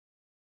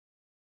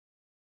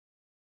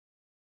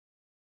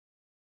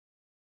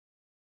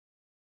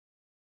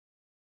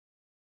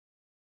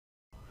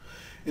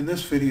In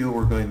this video,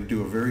 we're going to do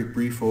a very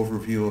brief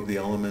overview of the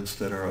elements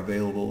that are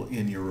available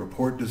in your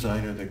report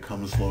designer that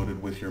comes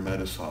loaded with your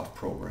Medisoft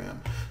program.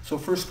 So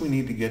first we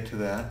need to get to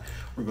that.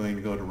 We're going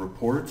to go to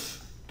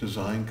Reports,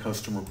 Design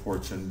Custom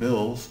Reports and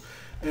Bills.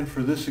 And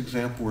for this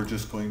example, we're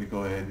just going to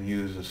go ahead and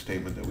use a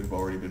statement that we've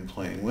already been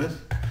playing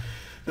with.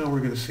 Now we're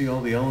going to see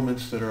all the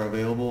elements that are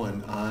available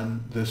and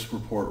on this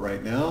report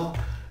right now.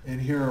 And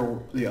here are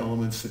the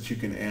elements that you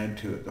can add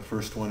to it. The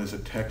first one is a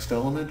text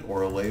element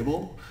or a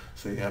label.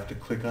 So you have to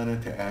click on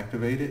it to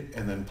activate it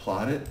and then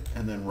plot it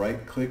and then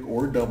right click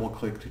or double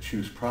click to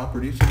choose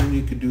properties. And then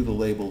you can do the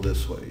label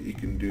this way. You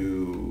can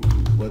do,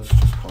 let's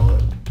just call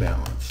it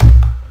balance.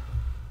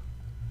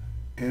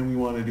 And we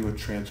want to do a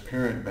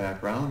transparent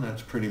background.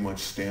 That's pretty much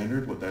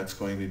standard. What that's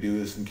going to do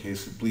is in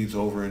case it bleeds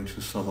over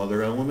into some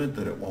other element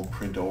that it won't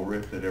print over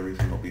it, that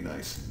everything will be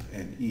nice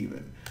and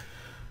even.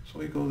 So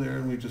we go there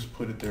and we just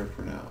put it there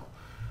for now.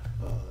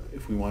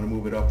 If we want to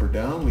move it up or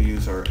down, we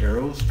use our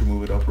arrows to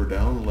move it up or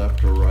down,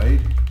 left or right,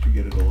 to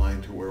get it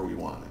aligned to where we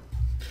want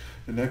it.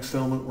 The next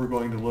element we're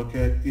going to look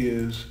at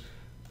is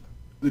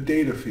the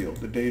data field.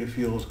 The data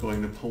field is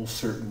going to pull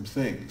certain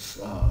things.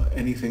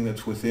 Anything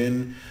that's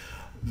within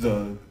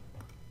the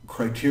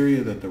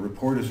criteria that the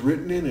report is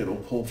written in, it'll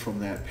pull from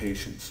that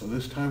patient. So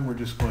this time we're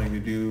just going to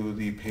do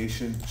the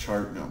patient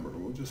chart number.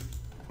 We'll just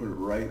put it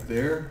right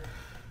there.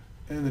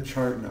 And the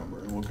chart number,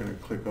 and we're going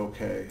to click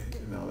OK.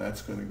 And now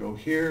that's going to go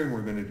here, and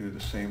we're going to do the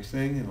same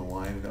thing and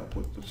align it up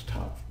with this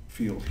top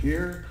field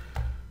here.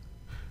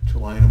 To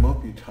line them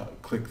up, you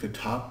click the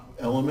top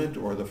element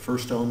or the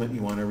first element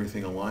you want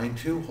everything aligned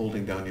to.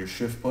 Holding down your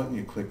shift button,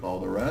 you click all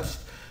the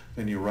rest.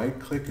 Then you right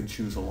click and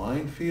choose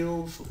Align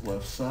Fields,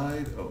 left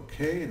side,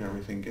 OK, and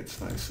everything gets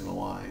nice and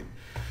aligned.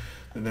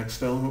 The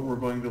next element we're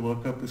going to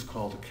look up is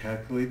called a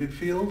calculated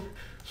field.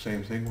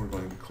 Same thing, we're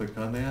going to click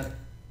on that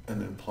and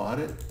then plot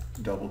it,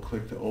 double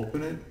click to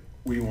open it.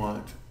 We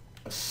want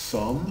a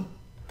sum.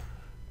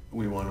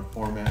 We want to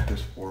format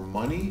this for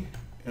money,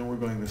 and we're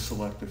going to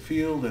select a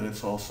field, and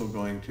it's also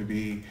going to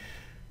be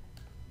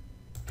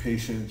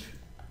patient,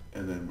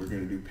 and then we're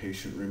going to do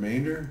patient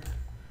remainder.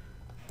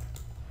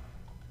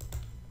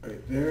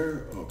 Right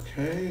there,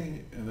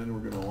 okay, and then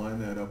we're going to line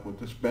that up with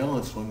this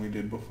balance one we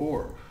did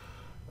before.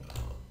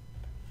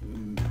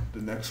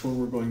 The next one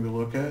we're going to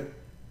look at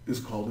is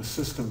called a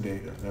system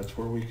data. That's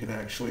where we can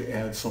actually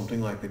add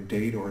something like a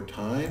date or a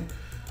time.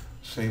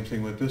 Same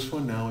thing with this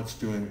one. Now it's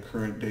doing the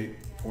current date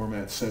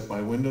format set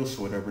by Windows,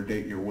 so whatever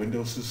date your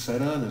Windows is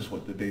set on is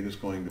what the date is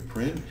going to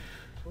print.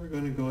 So we're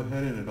going to go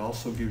ahead, and it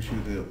also gives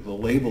you the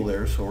label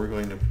there, so we're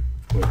going to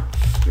put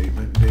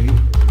statement date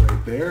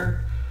right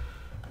there,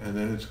 and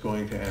then it's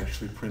going to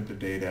actually print the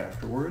date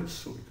afterwards,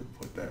 so we can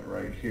put that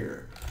right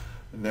here.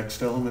 The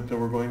next element that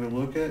we're going to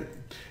look at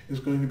is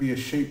going to be a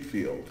shape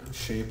field.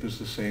 Shape is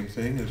the same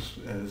thing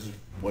as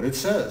what it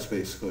says,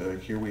 basically.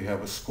 Like here we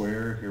have a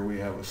square, here we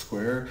have a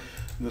square.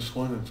 And this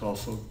one, it's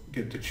also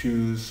get to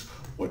choose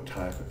what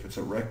type. If it's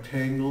a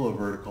rectangle, a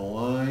vertical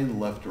line,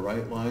 left to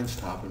right lines,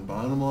 top and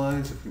bottom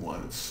lines, if we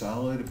want it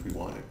solid, if we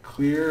want it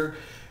clear,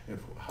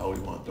 how we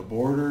want the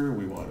border,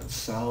 we want it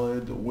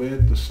solid, the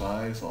width, the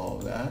size, all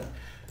of that.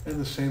 And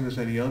the same as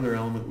any other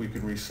element, we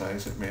can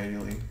resize it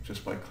manually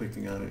just by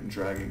clicking on it and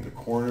dragging the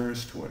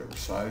corners to whatever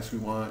size we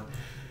want.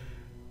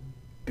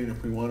 And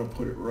if we want to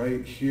put it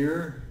right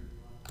here,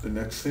 the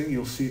next thing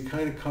you'll see it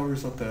kind of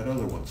covers up that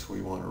other one. So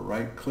we want to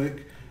right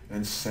click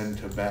and send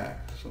to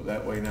back. So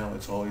that way now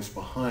it's always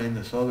behind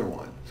this other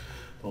one.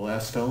 The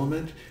last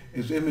element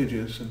is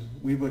images, and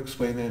we've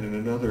explained that in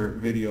another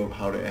video of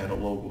how to add a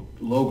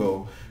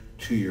logo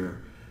to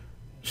your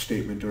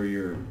statement or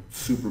your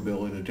super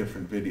bill in a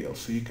different video,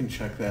 so you can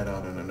check that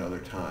out in another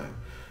time.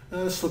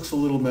 Now this looks a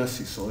little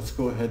messy, so let's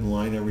go ahead and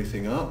line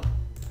everything up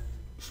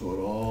so it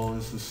all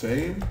is the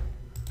same.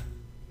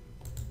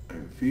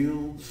 And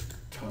fields,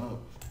 top,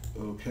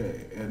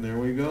 okay, and there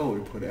we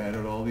go. We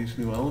added all these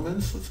new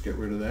elements. Let's get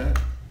rid of that.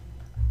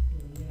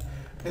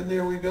 And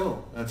there we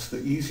go. That's the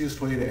easiest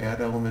way to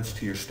add elements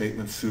to your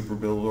statement, super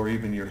bill, or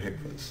even your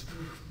HCFAs.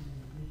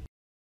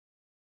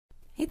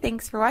 Hey,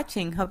 thanks for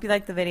watching. Hope you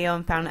liked the video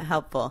and found it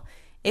helpful.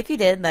 If you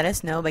did, let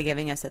us know by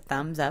giving us a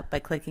thumbs up by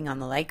clicking on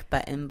the like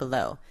button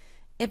below.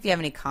 If you have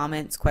any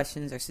comments,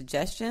 questions, or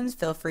suggestions,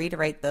 feel free to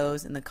write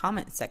those in the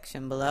comment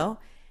section below.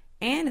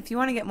 And if you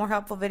want to get more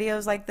helpful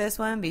videos like this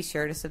one, be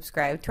sure to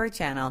subscribe to our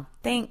channel.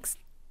 Thanks!